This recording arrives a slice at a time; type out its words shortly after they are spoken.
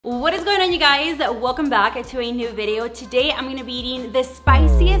What is going on, you guys? Welcome back to a new video. Today I'm gonna be eating the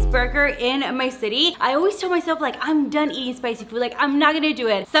spiciest burger in my city. I always tell myself like I'm done eating spicy food, like I'm not gonna do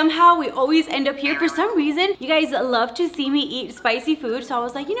it. Somehow we always end up here. For some reason you guys love to see me eat spicy food, so I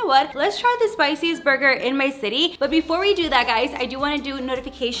was like, you know what, let's try the spiciest burger in my city. But before we do that, guys, I do want to do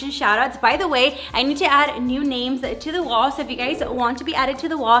notification shout outs. By the way, I need to add new names to the wall, so if you guys want to be added to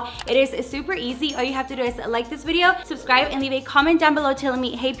the wall, it is super easy. All you have to do is like this video, subscribe, and leave a comment down below telling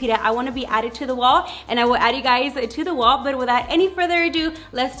me, hey Pita, I want to be added to the wall, and I will add you guys to the wall. But without any further ado,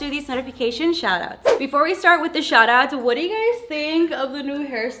 let's do these notification shout outs. Before we start with the shout outs, what do you guys think of the new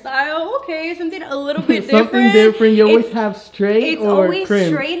hairstyle? Okay, something a little bit different. Something different. You always have straight or always crimped?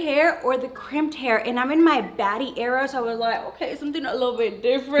 Straight hair or the crimped hair, and I'm in my baddie era, so I was like, okay, something a little bit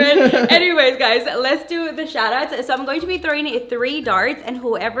different. Anyways, guys, let's do the shout outs. So I'm going to be throwing 3 darts, and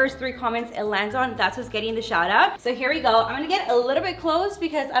whoever's 3 comments it lands on, that's who's getting the shout out. So here we go. I'm gonna get a little bit close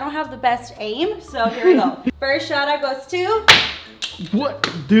because I don't have the best aim, so here we go. First shout out goes to... What?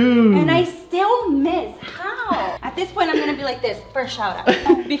 Dude. And I still miss. How? At this point, I'm gonna be like this. First shout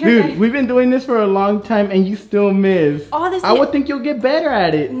out. Because dude, we've been doing this for a long time and you still miss. Honestly, I would think you'll get better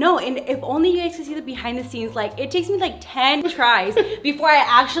at it. No, and if only you guys could see the behind the scenes, like it takes me like 10 tries before I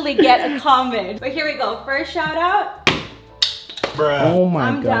actually get a comment. But here we go. First shout out. Bruh. Oh my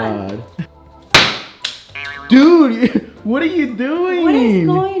I'm God. Done. Dude, what are you doing? What is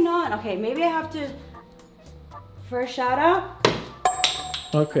going on? Okay, maybe I have to... First shout out.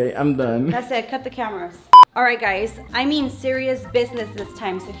 Okay, I'm done. That's it, cut the cameras. All right, guys, I mean serious business this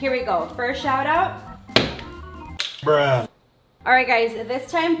time, so here we go. First shout out. Bruh. All right, guys, this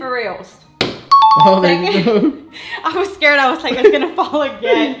time for reals. Oh, there you go. I was scared, I was like, it's gonna fall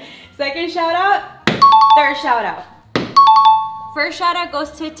again. Second shout out. Third shout out. First shout out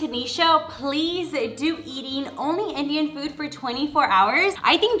goes to Tanisha. Please do eating only Indian food for 24 hours.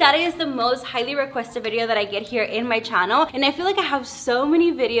 I think that is the most highly requested video that I get here in my channel. And I feel like I have so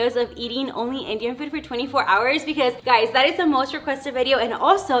many videos of eating only Indian food for 24 hours because, guys, that is the most requested video. And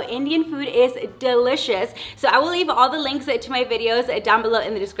also, Indian food is delicious. So I will leave all the links to my videos down below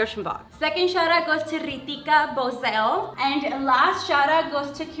in the description box. Second shout out goes to Ritika Bosel. And last shout out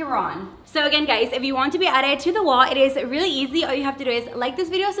goes to Kiran. So again, guys, if you want to be added to the wall, it is really easy. All you have to do is like this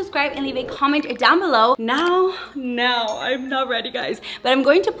video, subscribe, and leave a comment down below. Now, I'm not ready, guys, but I'm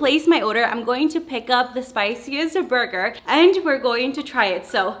going to place my order. I'm going to pick up the spiciest burger, and we're going to try it.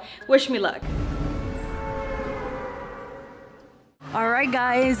 So wish me luck. All right,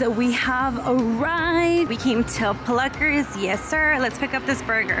 guys, we have arrived. We came to Pluckers. Yes, sir. Let's pick up this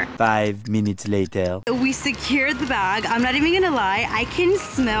burger. 5 minutes later. We secured the bag. I'm not even gonna lie. I can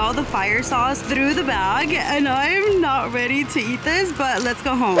smell the fire sauce through the bag, and I'm not ready to eat this, but let's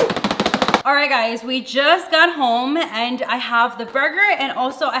go home. All right, guys, we just got home and I have the burger and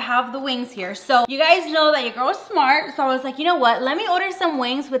also I have the wings here. So you guys know that your girl's smart. So I was like, you know what? Let me order some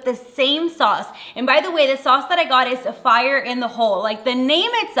wings with the same sauce. And by the way, the sauce that I got is Fire in the Hole. Like the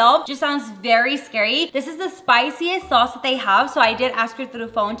name itself just sounds very scary. This is the spiciest sauce that they have. So I did ask her through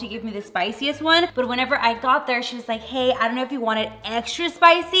the phone to give me the spiciest one. But whenever I got there, she was like, hey, I don't know if you want it extra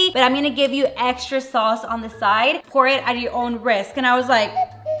spicy, but I'm gonna give you extra sauce on the side. Pour it at your own risk. And I was like,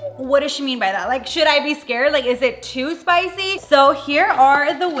 what does she mean by that? Like, should I be scared? Like, is it too spicy? So here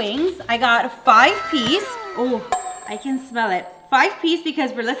are the wings. I got 5 piece. Oh, I can smell it. 5 piece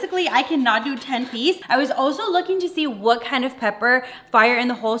because realistically I cannot do 10 piece. I was also looking to see what kind of pepper Fire in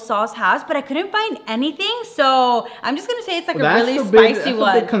the Hole sauce has, but I couldn't find anything. So I'm just gonna say it's like a really spicy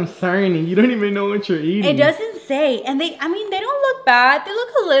one. That's a bit concerning. You don't even know what you're eating. It doesn't say. And I mean, they don't look bad. They look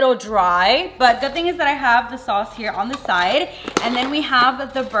a little dry, but good thing is that I have the sauce here on the side. And then we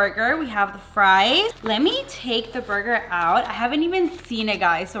have the burger. We have the fries. Let me take the burger out. I haven't even seen it,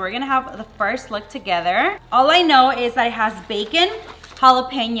 guys. So we're gonna have the first look together. All I know is that it has bacon,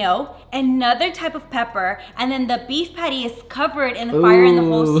 jalapeno, another type of pepper, and then the beef patty is covered in the Fire in the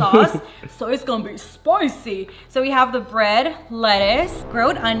Hole sauce, so it's gonna be spicy. So we have the bread, lettuce,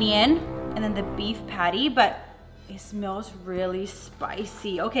 grilled onion, and then the beef patty, but it smells really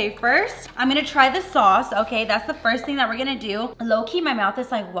spicy. Okay, first, I'm gonna try the sauce. Okay, that's the first thing that we're gonna do. Low-key, my mouth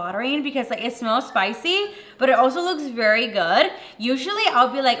is like watering because like it smells spicy, but it also looks very good. Usually, I'll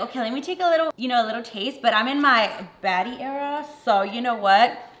be like, okay, let me take a little, a little taste, but I'm in my baddie era, so you know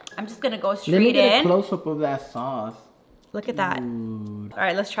what? I'm just gonna go straight in. Let me get a close-up of that sauce. Look at that. Dude. All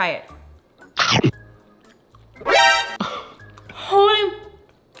right, let's try it. Holy,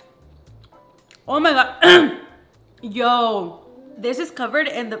 oh my God. Yo, this is covered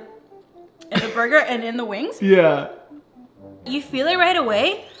in the burger and in the wings. Yeah. You feel it right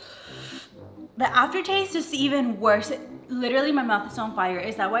away. The aftertaste is even worse. Literally, my mouth is on fire.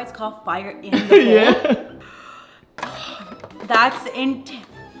 Is that why it's called fire in the bowl? Yeah. That's intense.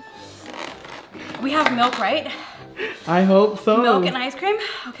 We have milk, right? I hope so. Milk and ice cream?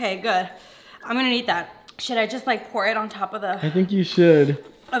 Okay, good. I'm gonna need that. Should I just like pour it on top of I think you should.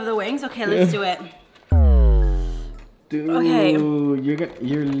 the wings? Okay, let's do it. Dude, okay.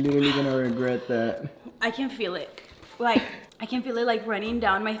 You're literally gonna regret that. I can feel it. Like, I can feel it like running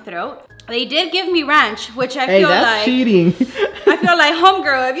down my throat. They did give me ranch, which I feel that's like cheating. I feel like,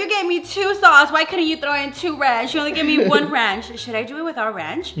 homegirl, if you gave me 2 sauce, why couldn't you throw in 2 ranch? You only gave me 1 ranch. Should I do it without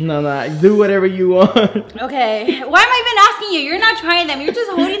ranch? No, do whatever you want. Okay. Why am I even asking you? You're not trying them. You're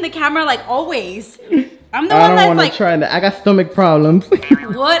just holding the camera like always. I'm the one I don't that's want to like try that. I got stomach problems.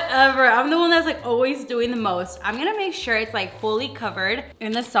 whatever. I'm the one that's like always doing the most. I'm gonna make sure it's like fully covered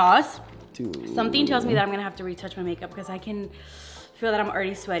in the sauce. Dude. Something tells me that I'm gonna have to retouch my makeup because I can feel that I'm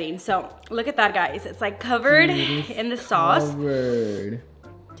already sweating. So look at that, guys. It's like covered in the sauce. Covered.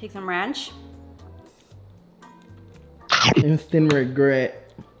 Take some ranch. Instant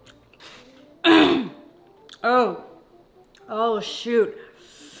regret. Oh shoot.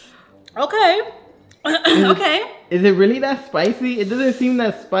 Okay. Okay. Is it really that spicy? It doesn't seem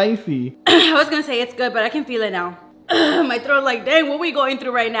that spicy. I was gonna say it's good, but I can feel it now. My throat like, dang, what are we going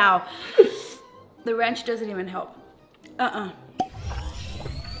through right now? The ranch doesn't even help. Oh,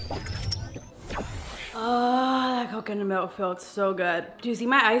 that coconut milk felt so good. Do you see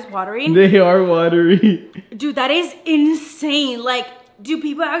my eyes watering? They are watery. Dude, that is insane. Like, do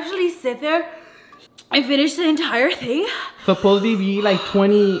people actually sit there and finish the entire thing? Supposedly, if you eat like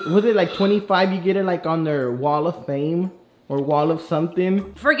 20, was it like 25, you get it like on their wall of fame or wall of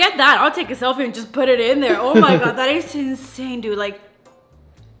something. Forget that. I'll take a selfie and just put it in there. Oh my God, that is insane, dude. Like,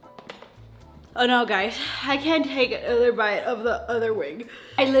 oh no, guys, I can't take another bite of the other wing.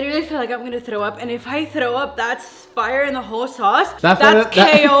 I literally feel like I'm gonna throw up, and if I throw up, that's fire in the whole sauce. That's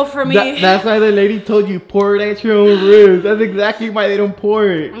KO for me. That's why the lady told you pour it at your own ribs. That's exactly why they don't pour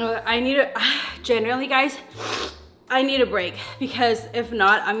it. I need a, generally, guys, I need a break, because if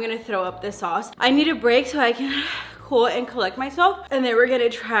not, I'm gonna throw up this sauce. I need a break so I can cool and collect myself, and then we're gonna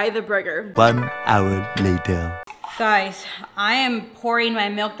try the burger. 1 hour later. Guys, I am pouring my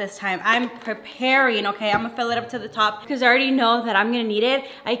milk this time. I'm preparing, okay? I'm gonna fill it up to the top because I already know that I'm gonna need it.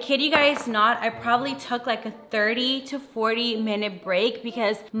 I kid you guys not, I probably took like a 30 to 40 minute break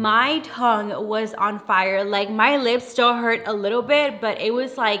because my tongue was on fire. Like, my lips still hurt a little bit, but it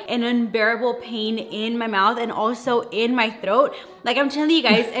was like an unbearable pain in my mouth and also in my throat. Like, I'm telling you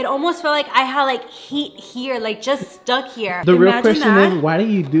guys, it almost felt like I had like heat here, like just stuck here. The real question is, why do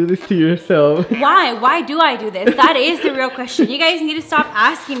you do this to yourself? Why? Why do I do this? That is the real question. You guys need to stop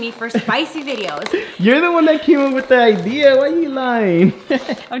asking me for spicy videos. You're the one that came up with the idea. Why are you lying?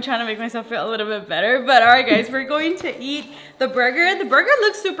 I'm trying to make myself feel a little bit better. But all right, guys, we're going to eat the burger. The burger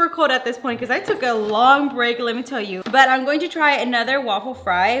looks super cold at this point because I took a long break, let me tell you. But I'm going to try another waffle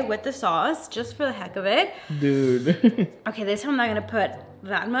fry with the sauce just for the heck of it. Dude. Okay, this time I'm not gonna put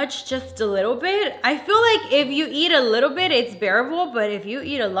that much, just a little bit. I feel like if you eat a little bit, it's bearable, but if you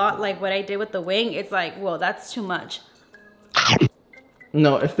eat a lot like what I did with the wing, it's like, whoa, that's too much.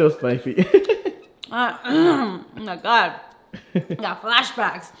 No, it's still spicy. Oh my God. Got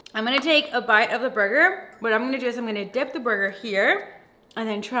flashbacks. I'm gonna take a bite of the burger. What I'm gonna do is I'm gonna dip the burger here and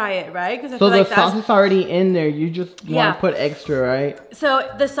then try it, right? Because I feel like the sauce is already in there. You just want to put extra, right?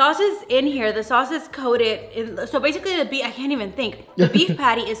 So the sauce is in here. The sauce is coated in. So basically, the beef. I can't even think. The beef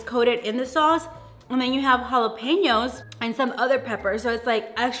patty is coated in the sauce, and then you have jalapenos and some other peppers. So it's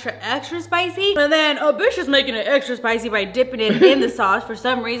like extra spicy. And then Bish is making it extra spicy by dipping it in the sauce. For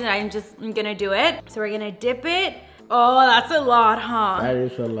some reason, I'm gonna do it. So we're gonna dip it. Oh, that's a lot, huh? That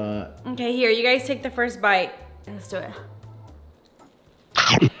is a lot. Okay, here, you guys take the first bite. Let's do it.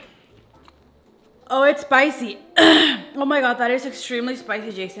 Oh, it's spicy. Oh my God, that is extremely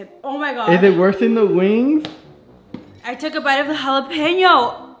spicy, Jason. Oh my God. Is it worse than the wings? I took a bite of the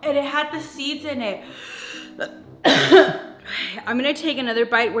jalapeno and it had the seeds in it. I'm gonna take another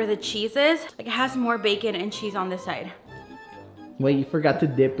bite where the cheese is. Like, it has more bacon and cheese on this side. Wait, you forgot to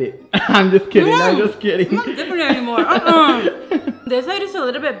dip it. I'm just kidding. I'm just kidding. I'm not dipping it anymore. This side is a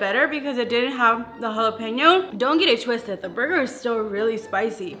little bit better because it didn't have the jalapeno. Don't get it twisted. The burger is still really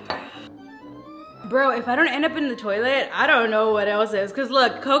spicy. Bro, if I don't end up in the toilet, I don't know what else is. Cause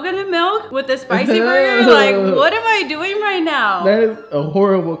look, coconut milk with the spicy burger, like, what am I doing right now? That is a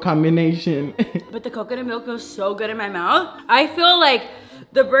horrible combination. But the coconut milk feels so good in my mouth. I feel like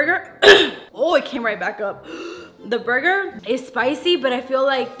the burger, oh, it came right back up. The burger is spicy, but I feel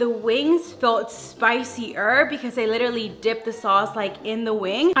like the wings felt spicier because I literally dipped the sauce like in the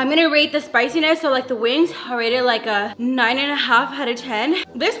wing. I'm gonna rate the spiciness, so like the wings are rated like a 9.5 out of 10.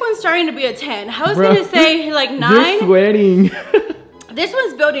 This one's starting to be a 10. I was gonna say like 9. You're sweating. This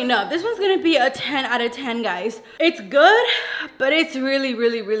one's building up. This one's gonna be a 10 out of 10, guys. It's good, but it's really,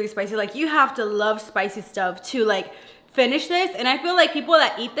 really, really spicy. Like, you have to love spicy stuff to like finish this. And I feel like people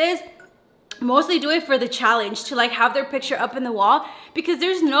that eat this mostly do it for the challenge, to like have their picture up in the wall, because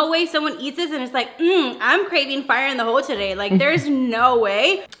there's no way someone eats this and it's like, I'm craving fire in the hole today. Like, there's no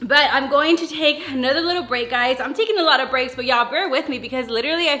way. But I'm going to take another little break, guys. I'm taking a lot of breaks, but y'all bear with me because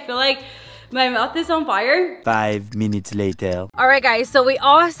literally I feel like my mouth is on fire. 5 minutes later. Alright guys, so we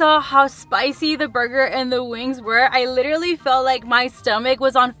all saw how spicy the burger and the wings were. I literally felt like my stomach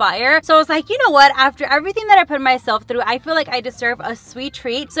was on fire. So I was like, you know what? After everything that I put myself through, I feel like I deserve a sweet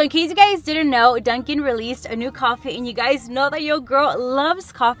treat. So in case you guys didn't know, Dunkin' released a new coffee, and you guys know that your girl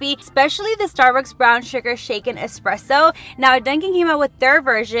loves coffee, especially the Starbucks brown sugar shaken espresso. Now Dunkin' came out with their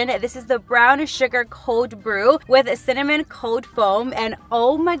version. This is the brown sugar cold brew with cinnamon cold foam, and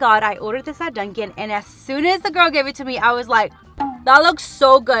oh my god, I ordered this at Dunkin', and as soon as the girl gave it to me, I was like, that looks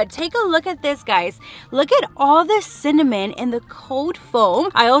so good. Take a look at this, guys. Look at all the cinnamon in the cold foam.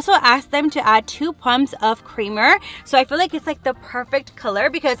 I also asked them to add 2 pumps of creamer, so I feel like it's like the perfect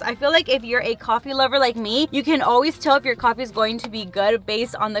color, because I feel like if you're a coffee lover like me, you can always tell if your coffee is going to be good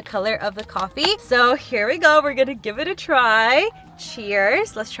based on the color of the coffee. So here we go. We're gonna give it a try.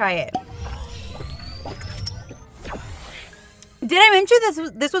 Cheers. Let's try it. Did I mention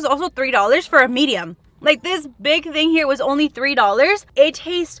this was also $3 for a medium? Like, this big thing here was only $3. It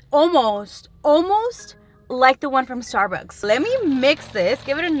tastes almost like the one from Starbucks. Let me mix this,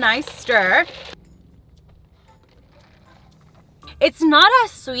 give it a nice stir. It's not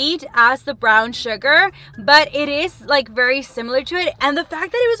as sweet as the brown sugar, but it is like very similar to it. And the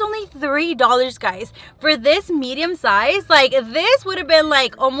fact that it was only $3, guys, for this medium size, like this would have been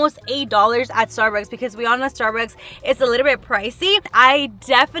like almost $8 at Starbucks, because we all know Starbucks is a little bit pricey. I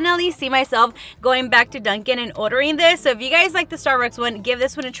definitely see myself going back to Dunkin' and ordering this. So if you guys like the Starbucks one, give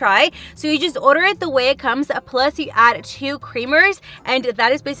this one a try. So you just order it the way it comes, plus you add 2 creamers, and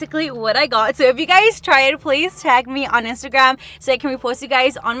that is basically what I got. So if you guys try it, please tag me on Instagram so I can repost you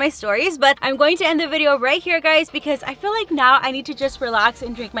guys on my stories. But I'm going to end the video right here, guys, because I feel like now I need to just relax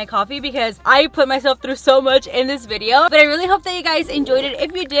and drink my coffee, because I put myself through so much in this video. But I really hope that you guys enjoyed it.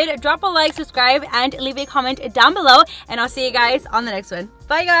 If you did, drop a like, subscribe, and leave a comment down below, and I'll see you guys on the next one.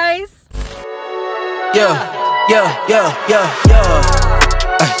 Bye, guys.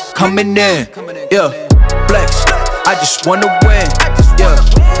 Coming in, flex. I just wanna win,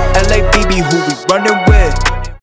 LA BB, who we running with.